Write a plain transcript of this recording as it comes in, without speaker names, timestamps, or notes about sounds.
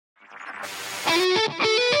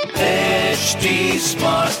HT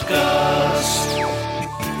Smartcast.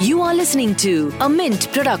 You are listening to a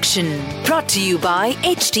Mint production brought to you by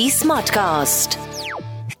HT Smartcast.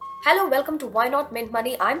 Hello, welcome to Why Not Mint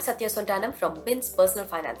Money. I'm Satya Sontanam from Mint's personal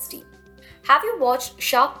finance team. Have you watched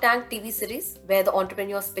Shark Tank TV series where the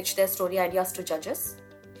entrepreneurs pitch their story ideas to judges?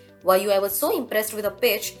 Were you ever so impressed with a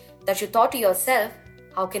pitch that you thought to yourself,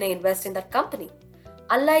 how can I invest in that company?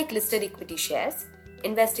 Unlike listed equity shares,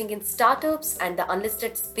 investing in startups and the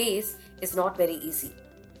unlisted space is not very easy.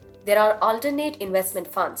 There are alternate investment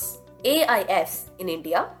funds, AIFs, in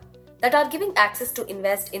India that are giving access to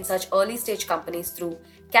invest in such early stage companies through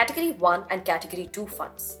Category 1 and Category 2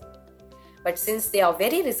 funds. But since they are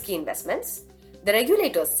very risky investments, the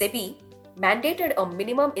regulator SEBI mandated a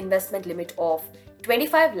minimum investment limit of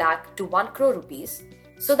 25 lakh to 1 crore rupees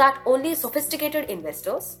so that only sophisticated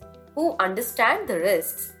investors who understand the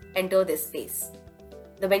risks enter this space.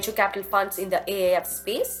 The venture capital funds in the AIF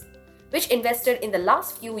space, which invested in the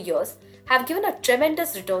last few years, have given a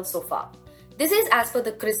tremendous return so far. This is as per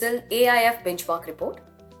the CRISIL AIF benchmark report,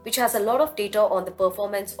 which has a lot of data on the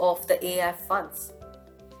performance of the AIF funds.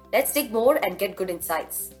 Let's dig more and get good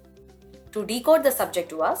insights. To decode the subject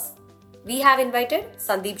to us, we have invited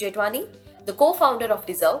Sandeep Jetwani, the co-founder of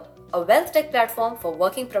Deserve, a wealth tech platform for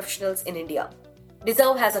working professionals in India.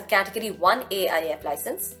 Deserve has a Category 1 AIF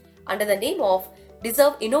license under the name of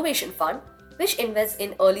Deserve Innovation Fund, which invests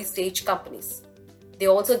in early stage companies. They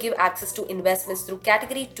also give access to investments through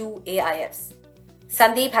Category 2 AIFs.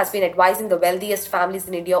 Sandeep has been advising the wealthiest families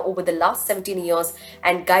in India over the last 17 years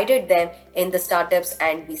and guided them in the startups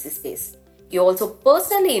and VC space. He also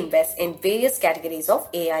personally invests in various categories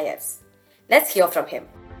of AIFs. Let's hear from him.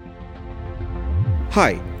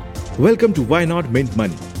 Hi, welcome to Why Not Mint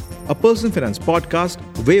Money, a personal finance podcast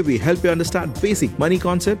where we help you understand basic money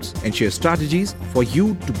concepts and share strategies for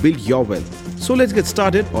you to build your wealth. So let's get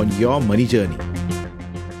started on your money journey.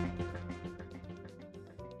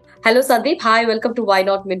 Hello Sandeep, hi, welcome to Why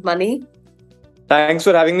Not Mint Money. Thanks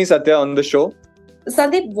for having me, Satya, on the show.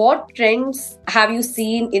 Sandeep, what trends have you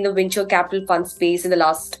seen in the venture capital fund space in the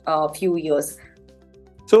last few years?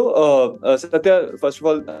 So, Satya, first of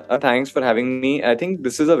all, thanks for having me. I think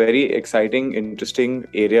this is a very exciting, interesting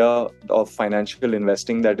area of financial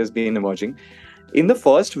investing that has been emerging. In the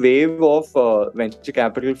first wave of venture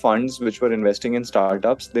capital funds which were investing in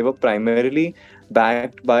startups, they were primarily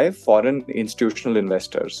backed by foreign institutional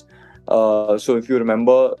investors. So if you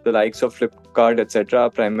remember, the likes of Flipkart, etc.,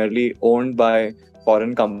 primarily owned by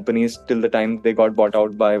foreign companies till the time they got bought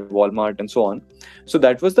out by Walmart and so on. So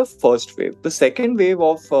that was the first wave. The second wave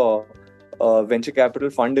of venture capital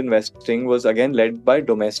fund investing was again led by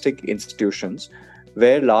domestic institutions,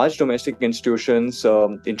 where large domestic institutions,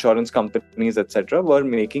 insurance companies, etc., were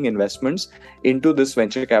making investments into this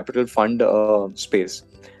venture capital fund space.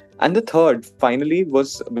 And the third, finally,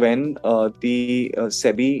 was when the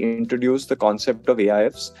SEBI introduced the concept of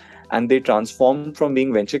AIFs, and they transformed from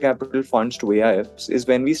being venture capital funds to AIFs, is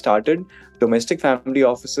when we started domestic family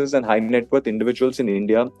offices and high net worth individuals in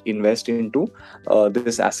India invest into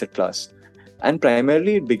this asset class. And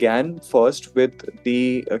primarily it began first with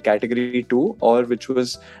the Category 2, or which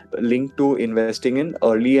was linked to investing in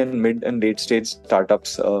early and mid and late stage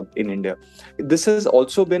startups in India. This has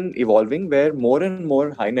also been evolving, where more and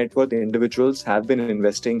more high net worth individuals have been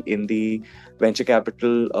investing in the venture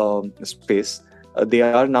capital space. They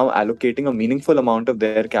are now allocating a meaningful amount of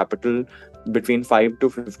their capital, between 5 to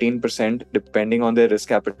 15%, depending on their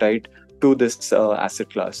risk appetite, to this asset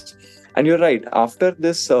class. And you're right, after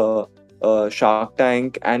this Shark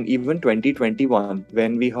Tank and even 2021,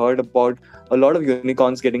 when we heard about a lot of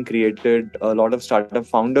unicorns getting created, a lot of startup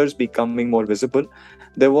founders becoming more visible,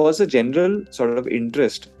 there was a general sort of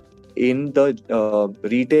interest in the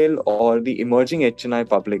retail or the emerging HNI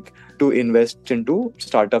public to invest into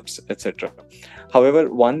startups, etc. However,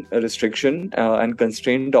 one restriction and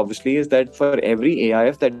constraint obviously is that for every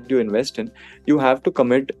AIF that you invest in, you have to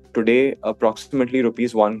commit today approximately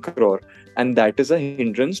rupees 1 crore. And that is a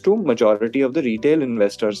hindrance to majority of the retail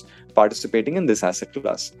investors participating in this asset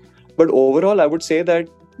class. But overall, I would say that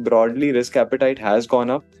broadly risk appetite has gone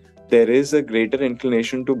up. There is a greater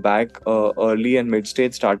inclination to back early and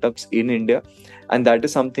mid-stage startups in India. And that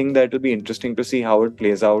is something that will be interesting to see how it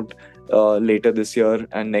plays out later this year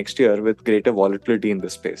and next year with greater volatility in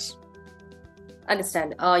this space.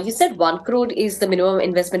 Understand. You said 1 crore is the minimum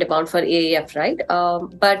investment amount for AIF, right?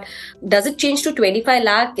 But does it change to 25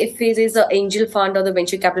 lakh if it is an angel fund or the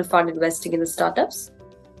venture capital fund investing in the startups?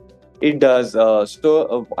 It does.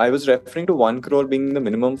 I was referring to 1 crore being the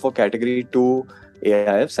minimum for Category 2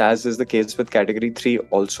 AIFs, as is the case with category 3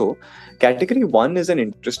 also. Category 1 is an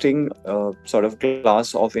interesting sort of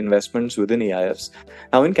class of investments within AIFs.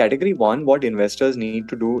 Now, in category 1, what investors need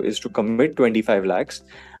to do is to commit 25 lakhs,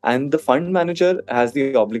 and the fund manager has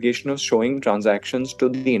the obligation of showing transactions to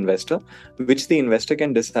the investor, which the investor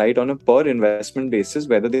can decide on a per investment basis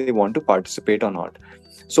whether they want to participate or not.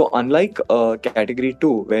 So unlike category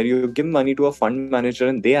 2, where you give money to a fund manager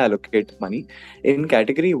and they allocate money, in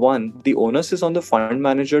category 1, the onus is on the fund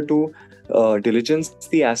manager to diligence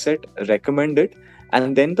the asset, recommend it,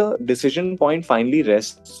 and then the decision point finally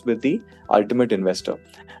rests with the ultimate investor.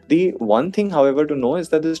 The one thing, however, to know is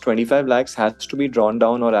that this 25 lakhs has to be drawn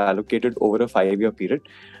down or allocated over a 5-year period,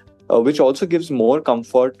 which also gives more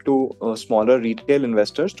comfort to smaller retail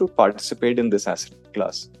investors to participate in this asset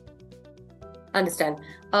class. Understand.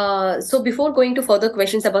 So before going to further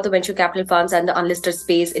questions about the venture capital funds and the unlisted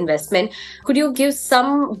space investment, could you give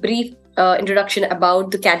some brief introduction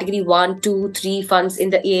about the category 1, 2, 3 funds in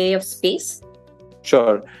the AIF space?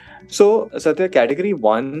 Sure. So, Satya, category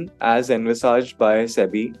 1, as envisaged by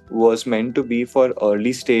SEBI, was meant to be for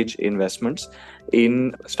early stage investments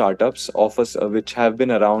in startups which have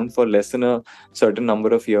been around for less than a certain number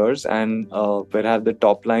of years, and where the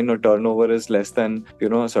top line or turnover is less than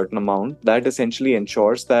a certain amount. That essentially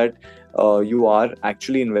ensures that you are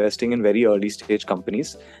actually investing in very early stage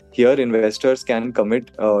companies. Here, investors can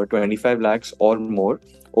commit 25 lakhs or more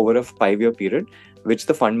over a 5-year period, which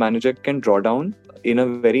the fund manager can draw down in a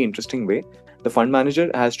very interesting way. The fund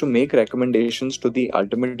manager has to make recommendations to the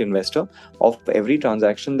ultimate investor of every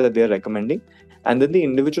transaction that they are recommending, and then the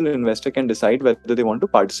individual investor can decide whether they want to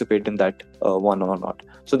participate in that one or not.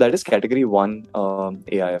 So that is category 1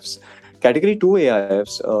 AIFs. Category 2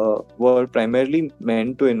 AIFs were primarily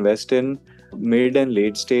meant to invest in mid and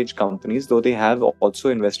late stage companies, though they have also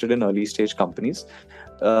invested in early stage companies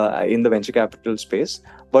in the venture capital space.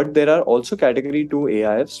 But there are also category 2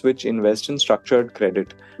 AIFs which invest in structured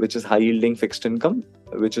credit, which is high yielding fixed income,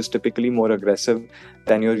 which is typically more aggressive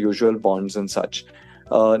than your usual bonds and such.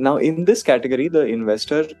 Now, in this category, the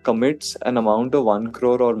investor commits an amount of 1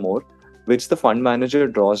 crore or more, which the fund manager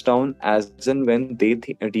draws down as and when they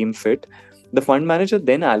deem fit. The fund manager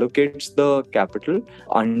then allocates the capital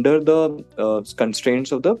under the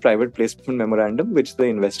constraints of the private placement memorandum, which the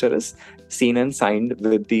investor has seen and signed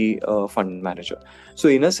with the fund manager. So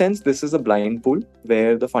in a sense, this is a blind pool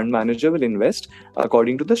where the fund manager will invest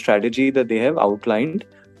according to the strategy that they have outlined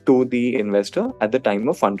to the investor at the time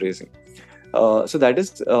of fundraising. So that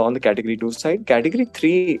is on the category 2 side. Category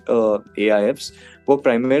 3 AIFs were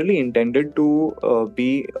primarily intended to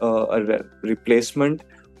be a replacement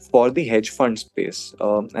for the hedge fund space,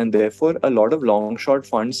 and therefore a lot of long short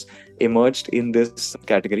funds emerged in this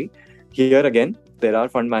category. Here again, there are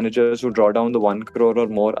fund managers who draw down the 1 crore or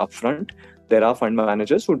more upfront. There are fund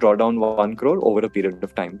managers who draw down 1 crore over a period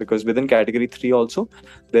of time, because within category 3 also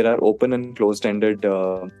there are open and closed-ended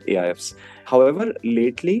AIFs. However,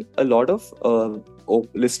 lately a lot of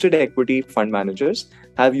listed equity fund managers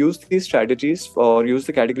have used these strategies or used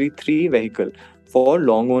the category 3 vehicle for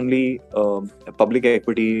long-only public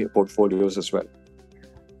equity portfolios as well.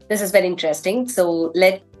 This is very interesting. So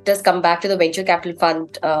let us come back to the venture capital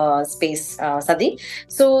fund space, Sadi.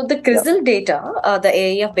 So the CRISIL data, the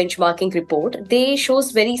AIF benchmarking report, they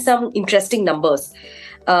shows some interesting numbers.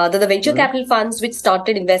 The venture capital funds which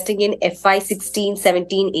started investing in FY 16,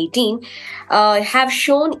 17, 18 have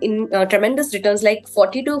shown in tremendous returns like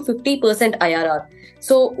 40 to 50% IRR.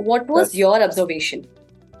 So what was your observation?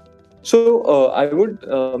 So I would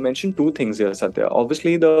mention two things here, Satya.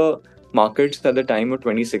 Obviously, the markets at the time of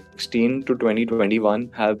 2016 to 2021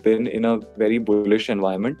 have been in a very bullish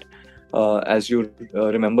environment. As you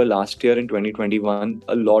remember, last year in 2021,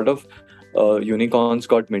 a lot of unicorns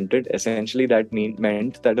got minted. Essentially, that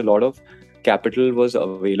meant that a lot of capital was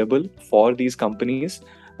available for these companies,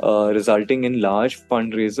 resulting in large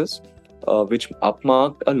fundraisers, which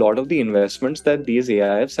upmarked a lot of the investments that these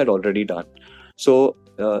AIFs had already done. So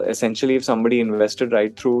essentially, if somebody invested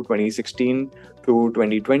right through 2016 to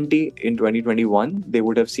 2020, in 2021, they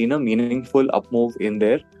would have seen a meaningful upmove in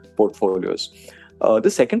their portfolios. The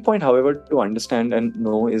second point, however, to understand and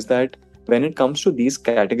know is that when it comes to these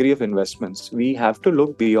category of investments, we have to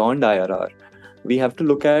look beyond IRR. We have to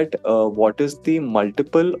look at what is the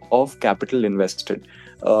multiple of capital invested.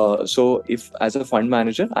 So if as a fund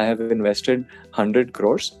manager, I have invested 100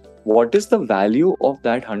 crores, what is the value of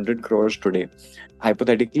that 100 crores today?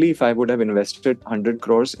 Hypothetically, if I would have invested 100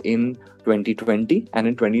 crores in 2020 and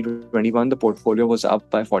in 2021 the portfolio was up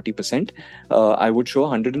by 40%, I would show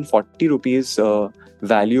 140 rupees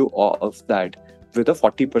value of that. with a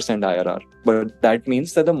 40% IRR. But that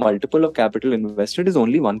means that the multiple of capital invested is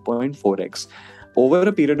only 1.4x. Over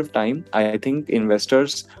a period of time, I think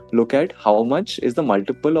investors look at how much is the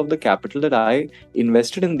multiple of the capital that I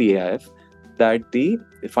invested in the AIF that the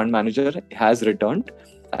fund manager has returned,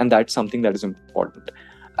 and that's something that is important.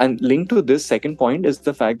 And linked to this second point is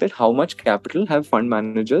the fact that how much capital have fund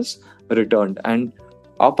managers returned. And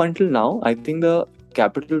up until now, I think the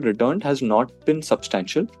capital returned has not been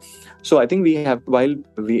substantial. So I think we have, while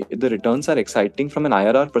the returns are exciting from an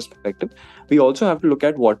IRR perspective, we also have to look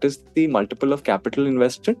at what is the multiple of capital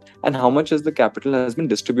invested and how much is the capital has been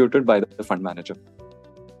distributed by the fund manager.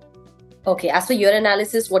 Okay, as for your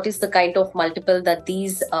analysis, what is the kind of multiple that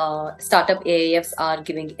these startup AIFs are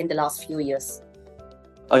giving in the last few years?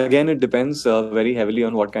 Again, it depends very heavily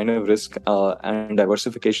on what kind of risk and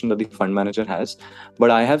diversification that the fund manager has. But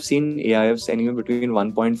I have seen AIFs anywhere between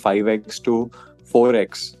 1.5x to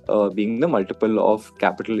 4x being the multiple of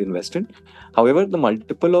capital invested. However,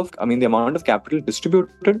 the amount of capital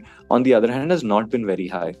distributed, on the other hand, has not been very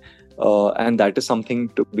high. And that is something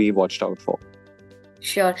to be watched out for.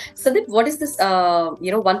 Sure. Sandeep, what is this,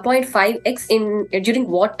 1.5x during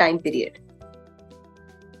what time period?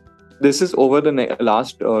 This is over the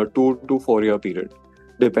last 2 to 4 year period,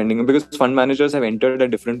 depending, because fund managers have entered at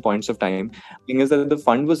different points of time. The thing is that the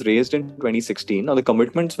fund was raised in 2016, or the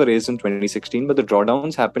commitments were raised in 2016, but the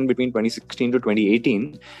drawdowns happened between 2016 to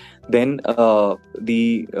 2018. Then the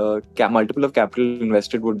multiple of capital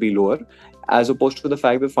invested would be lower, as opposed to the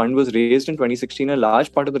fact the fund was raised in 2016. A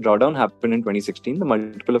large part of the drawdown happened in 2016. The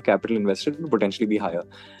multiple of capital invested would potentially be higher.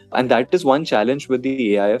 And that is one challenge with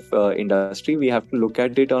the AIF industry. We have to look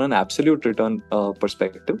at it on an absolute return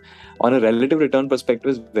perspective. On a relative return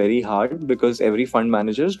perspective is very hard because every fund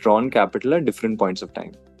manager has drawn capital at different points of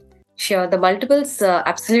time. Sure, the multiples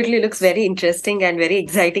absolutely looks very interesting and very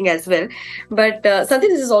exciting as well. But Sandeep,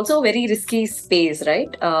 this is also a very risky space, right?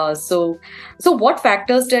 So what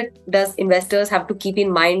factors does investors have to keep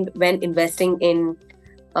in mind when investing in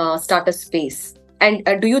startup space? And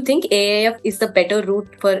do you think AIF is the better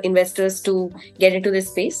route for investors to get into this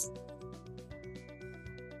space?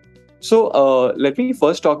 So let me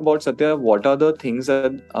first talk about, Satya, what are the things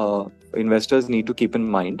that investors need to keep in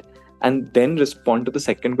mind, and then respond to the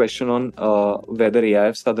second question on whether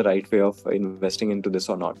AIFs are the right way of investing into this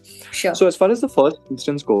or not. Sure. So as far as the first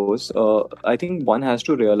instance goes, I think one has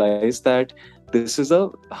to realize that this is a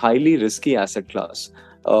highly risky asset class.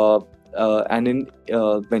 And in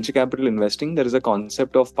venture capital investing, there is a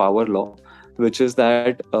concept of power law, which is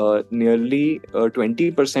that nearly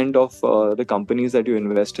 20% of the companies that you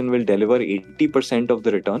invest in will deliver 80% of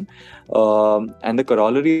the return. And the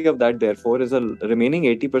corollary of that, therefore, is the remaining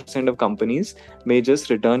 80% of companies may just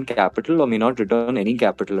return capital or may not return any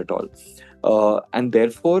capital at all. And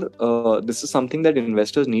therefore, this is something that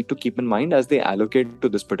investors need to keep in mind as they allocate to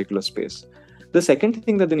this particular space. The second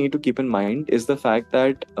thing that they need to keep in mind is the fact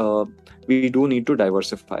that we do need to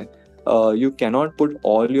diversify. You cannot put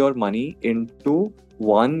all your money into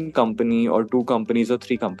one company or two companies or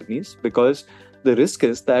three companies, because the risk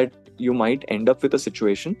is that you might end up with a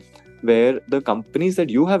situation where the companies that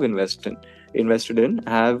you have invested in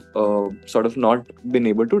have sort of not been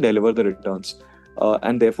able to deliver the returns.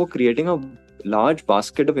 And therefore, creating a large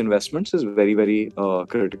basket of investments is very, very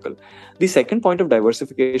critical. The second point of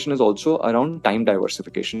diversification is also around time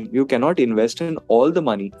diversification. You cannot invest in all the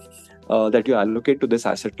money that you allocate to this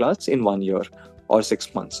asset class in 1 year or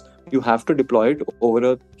 6 months. You have to deploy it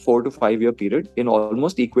over a 4 to 5 year period in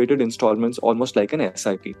almost equated installments, almost like an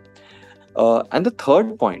SIP. And the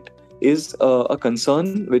third point is a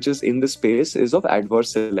concern which is in this space is of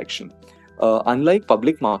adverse selection. Unlike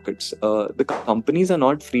public markets, the companies are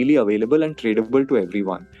not freely available and tradable to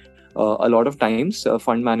everyone. A lot of times,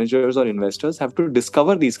 fund managers or investors have to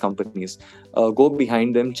discover these companies, go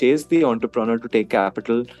behind them, chase the entrepreneur to take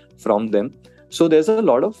capital from them. So there's a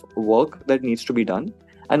lot of work that needs to be done.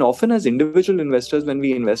 And often as individual investors, when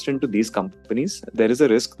we invest into these companies, there is a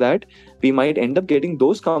risk that we might end up getting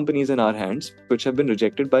those companies in our hands, which have been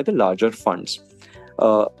rejected by the larger funds.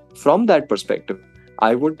 From that perspective,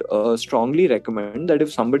 I would strongly recommend that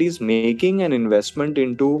if somebody is making an investment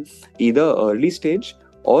into either early stage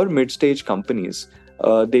or mid-stage companies,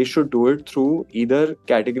 they should do it through either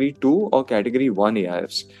category 2 or category 1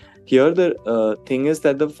 AIFs. Here, the thing is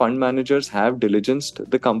that the fund managers have diligenced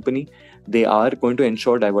the company. They are going to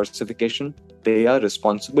ensure diversification. They are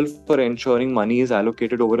responsible for ensuring money is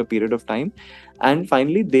allocated over a period of time. And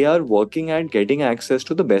finally, they are working at getting access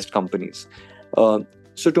to the best companies.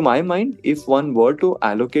 So to my mind, if one were to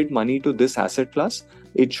allocate money to this asset class,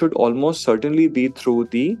 it should almost certainly be through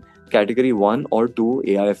the category 1 or 2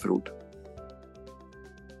 AIF route.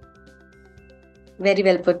 Very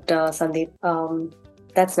well put, Sandeep.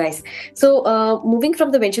 That's nice. So, moving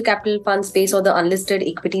from the venture capital fund space or the unlisted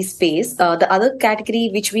equity space, the other category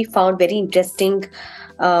which we found very interesting,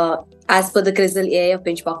 as per the CRISIL AIF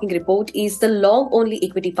benchmarking report, is the long-only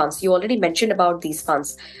equity funds. You already mentioned about these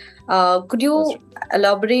funds. Could you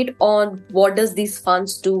elaborate on what does these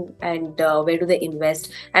funds do and where do they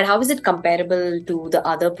invest, and how is it comparable to the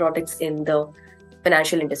other products in the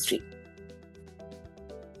financial industry?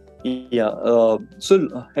 Yeah.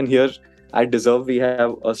 And here at Deserve, we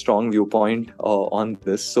have a strong viewpoint on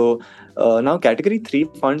this. So now category 3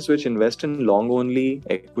 funds which invest in long only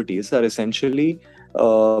equities are essentially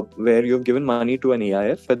where you've given money to an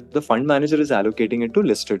AIF, where the fund manager is allocating it to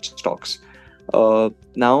listed stocks.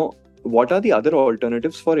 Now, what are the other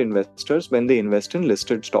alternatives for investors when they invest in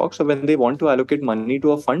listed stocks or when they want to allocate money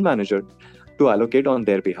to a fund manager to allocate on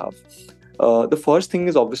their behalf? The first thing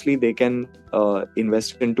is obviously they can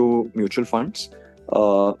invest into mutual funds.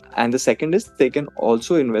 And the second is they can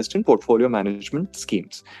also invest in portfolio management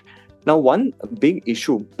schemes. Now, one big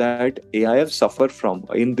issue that AIFs suffer from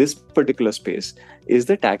in this particular space is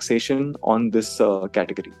the taxation on this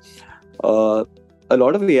category. A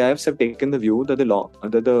lot of AIFs have taken the view that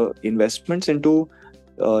the investments into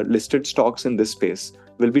listed stocks in this space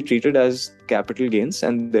will be treated as capital gains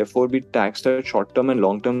and therefore be taxed at short-term and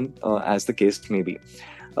long-term as the case may be.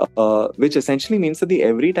 Which essentially means that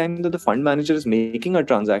every time that the fund manager is making a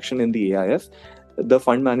transaction in the AIF, the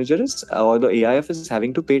fund manager or the AIF is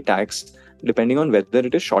having to pay tax depending on whether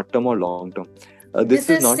it is short-term or long-term. This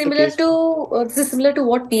is not similar to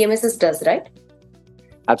what PMSs does, right?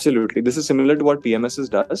 Absolutely. This is similar to what PMSs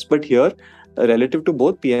does, but here, relative to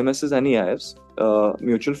both PMSs and AIFs,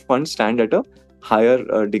 mutual funds stand at a higher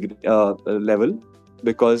level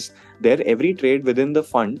because there every trade within the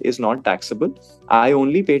fund is not taxable. I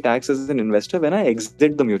only pay tax as an investor when I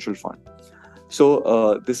exit the mutual fund.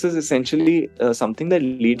 So this is essentially something that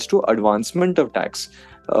leads to advancement of tax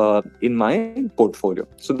in my portfolio.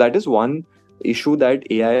 So that is one issue that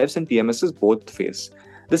AIFs and PMSs both face.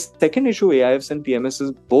 The second issue AIFs and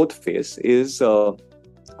PMSs both face is, or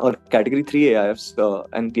category 3 AIFs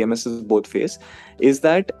and PMSs both face, is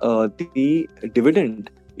that the dividend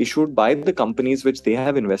issued by the companies which they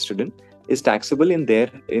have invested in is taxable in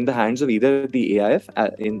the hands of either the AIF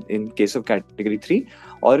in case of category 3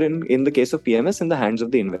 or in the case of PMS in the hands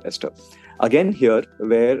of the investor. Again, here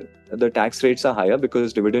where the tax rates are higher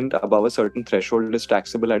because dividend above a certain threshold is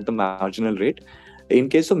taxable at the marginal rate. In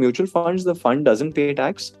case of mutual funds, the fund doesn't pay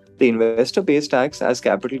tax. The investor pays tax as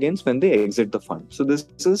capital gains when they exit the fund. So this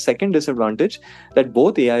is the second disadvantage that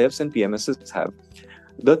both AIFs and PMSs have.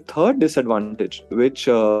 The third disadvantage, which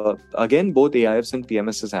again both AIFs and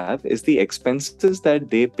PMSs have, is the expenses that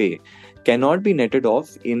they pay cannot be netted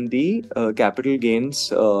off in the capital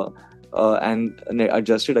gains and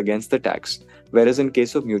adjusted against the tax. Whereas in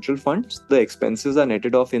case of mutual funds, the expenses are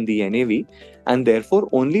netted off in the NAV, and therefore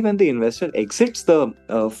only when the investor exits the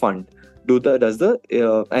fund when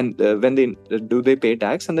they pay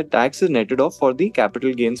tax, and the tax is netted off for the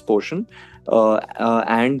capital gains portion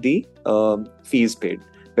and the fees paid.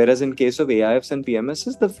 Whereas in case of AIFs and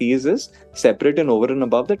PMSs, the fees is separate and over and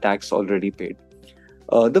above the tax already paid.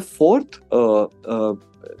 The fourth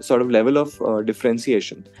sort of level of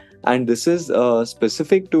differentiation, and this is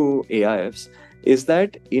specific to AIFs, is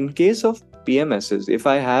that in case of PMSs, if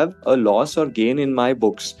I have a loss or gain in my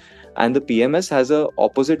books and the PMS has a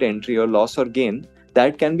opposite entry or loss or gain,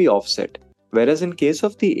 that can be offset. Whereas in case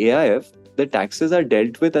of the AIF, the taxes are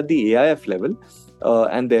dealt with at the AIF level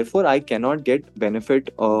and therefore I cannot get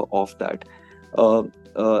benefit of that.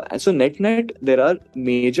 So net, there are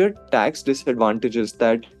major tax disadvantages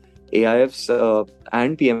that AIFs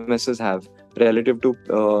and PMSs have relative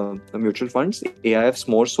to mutual funds, AIFs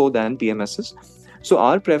more so than PMSs. So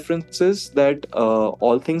our preference is that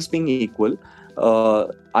all things being equal,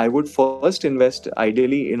 I would first invest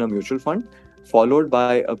ideally in a mutual fund, followed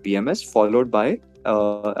by a PMS, followed by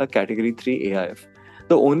a category 3 AIF.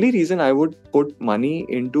 The only reason I would put money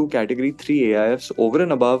into category 3 AIFs over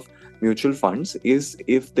and above mutual funds is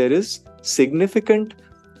if there is significant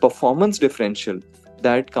performance differential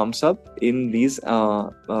that comes up in these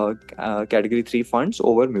category 3 funds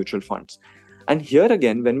over mutual funds. And here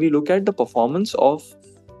again, when we look at the performance of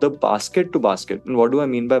the basket to basket, and what do I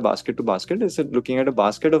mean by basket to basket? Is it looking at a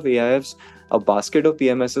basket of AIFs, a basket of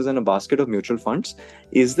PMSs, and a basket of mutual funds?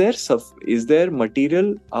 Is there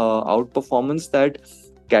material outperformance that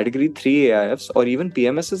category 3 AIFs or even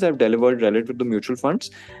PMSs have delivered relative to mutual funds?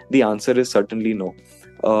 The answer is certainly no.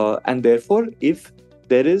 And therefore, if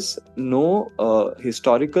there is no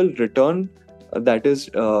historical return that is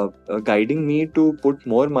guiding me to put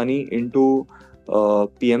more money into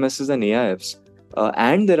PMSs and AIFs,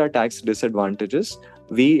 and there are tax disadvantages,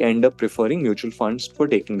 we end up preferring mutual funds for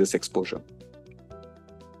taking this exposure.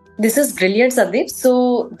 This is brilliant, Sandeep.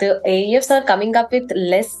 So the AIFs are coming up with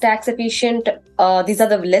less tax efficient. These are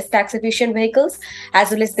the less tax efficient vehicles,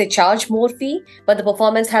 as well as they charge more fee, but the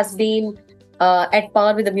performance has been at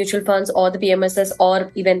par with the mutual funds or the PMSs,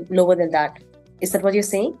 or even lower than that. Is that what you're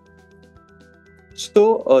saying?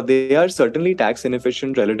 So they are certainly tax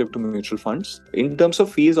inefficient relative to mutual funds. In terms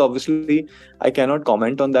of fees, obviously, I cannot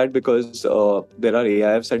comment on that because there are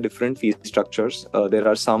AIFs at different fee structures. There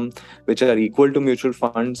are some which are equal to mutual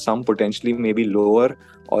funds, some potentially maybe lower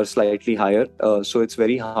or slightly higher. So it's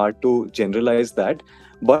very hard to generalize that.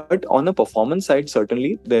 But on the performance side,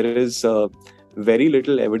 certainly, there is very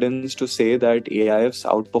little evidence to say that AIFs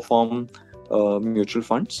outperform mutual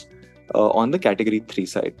funds on the category 3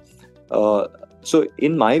 side. So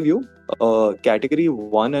in my view, category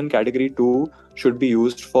 1 and category 2 should be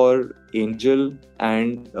used for angel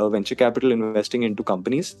and venture capital investing into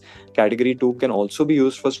companies. Category 2 can also be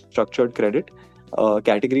used for structured credit.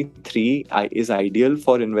 Category 3 is ideal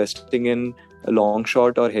for investing in long,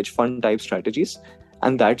 short or hedge fund type strategies.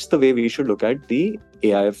 And that's the way we should look at the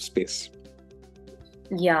AIF space.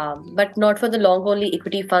 Yeah, but not for the long only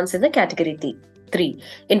equity funds in the category 3.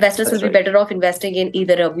 Investors That's will be better off investing in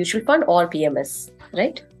either a mutual fund or PMS,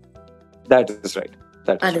 right? That is right.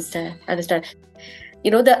 Understand.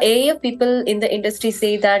 You know, the AIF people in the industry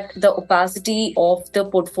say that the opacity of the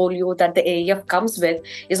portfolio that the AIF comes with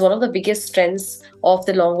is one of the biggest strengths of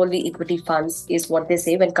the long only equity funds, is what they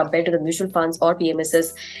say, when compared to the mutual funds or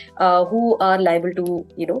PMSs, who are liable to,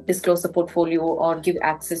 disclose the portfolio or give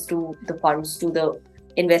access to the funds to the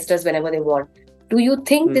investors whenever they want. Do you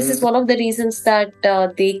think this is one of the reasons that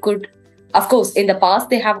they could, of course, in the past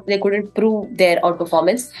they couldn't prove their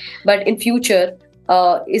outperformance, but in future,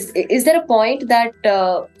 is there a point that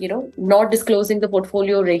not disclosing the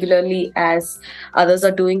portfolio regularly as others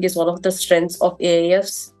are doing is one of the strengths of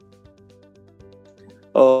AIFs?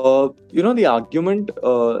 The argument,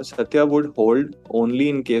 Satya, would hold only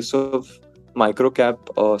in case of micro-cap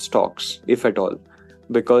stocks, if at all.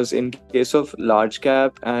 Because in case of large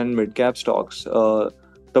cap and mid cap stocks,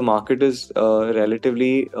 the market is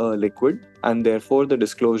relatively liquid, and therefore the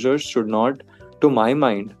disclosures should not, to my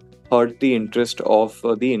mind, hurt the interest of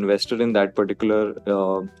the investor in that particular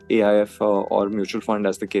AIF or mutual fund,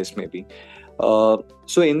 as the case may be. So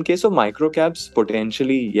in case of micro caps,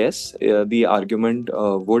 potentially yes, the argument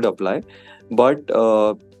would apply, but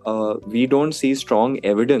we don't see strong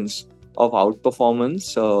evidence of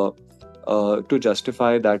outperformance to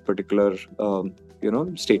justify that particular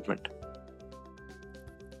statement.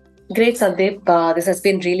 Great, Sandeep. This has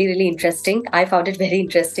been really, really interesting. I found it very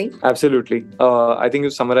interesting. Absolutely. I think you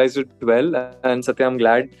summarized it well. And Satya, I'm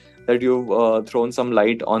glad that you've thrown some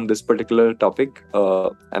light on this particular topic.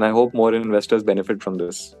 And I hope more investors benefit from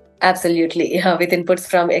this. Absolutely. With inputs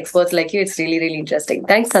from experts like you, it's really, really interesting.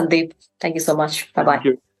 Thanks, Sandeep. Thank you so much. Bye-bye. Thank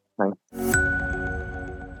you. Thanks.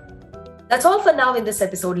 That's all for now in this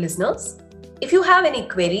episode, listeners. If you have any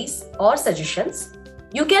queries or suggestions,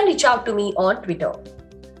 you can reach out to me on Twitter.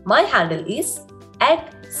 My handle is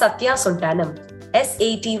 @SatyaSontanam,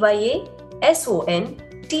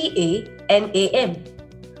 SatyaSontanam.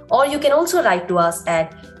 Or you can also write to us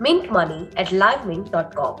at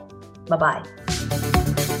mintmoney@livemint.com. Bye-bye.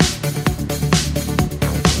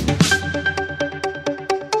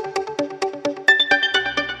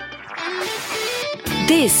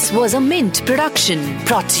 This was a Mint production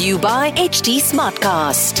brought to you by HT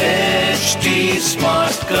Smartcast. HT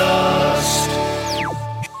Smartcast.